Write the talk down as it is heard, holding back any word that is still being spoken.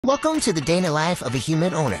Welcome to the day in the life of a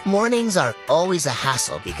human owner. Mornings are always a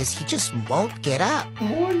hassle because he just won't get up.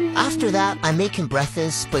 Morning. After that, I make him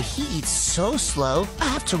breakfast, but he eats so slow, I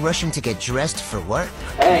have to rush him to get dressed for work.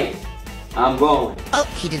 Hey, I'm going. Oh,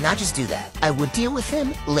 he did not just do that. I would deal with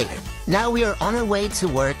him later. Now we are on our way to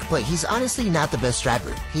work, but he's honestly not the best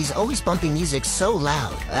driver. He's always bumping music so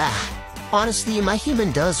loud. Honestly, my human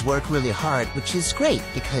does work really hard, which is great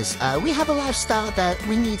because we have a lifestyle that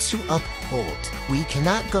we need to uphold. We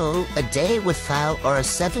cannot go a day without our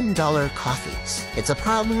 $7 coffees. It's a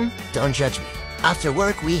problem, don't judge me. After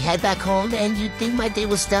work, we head back home and you'd think my day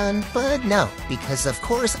was done, but no, because of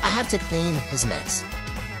course I have to clean his mess.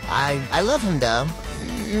 I love him though.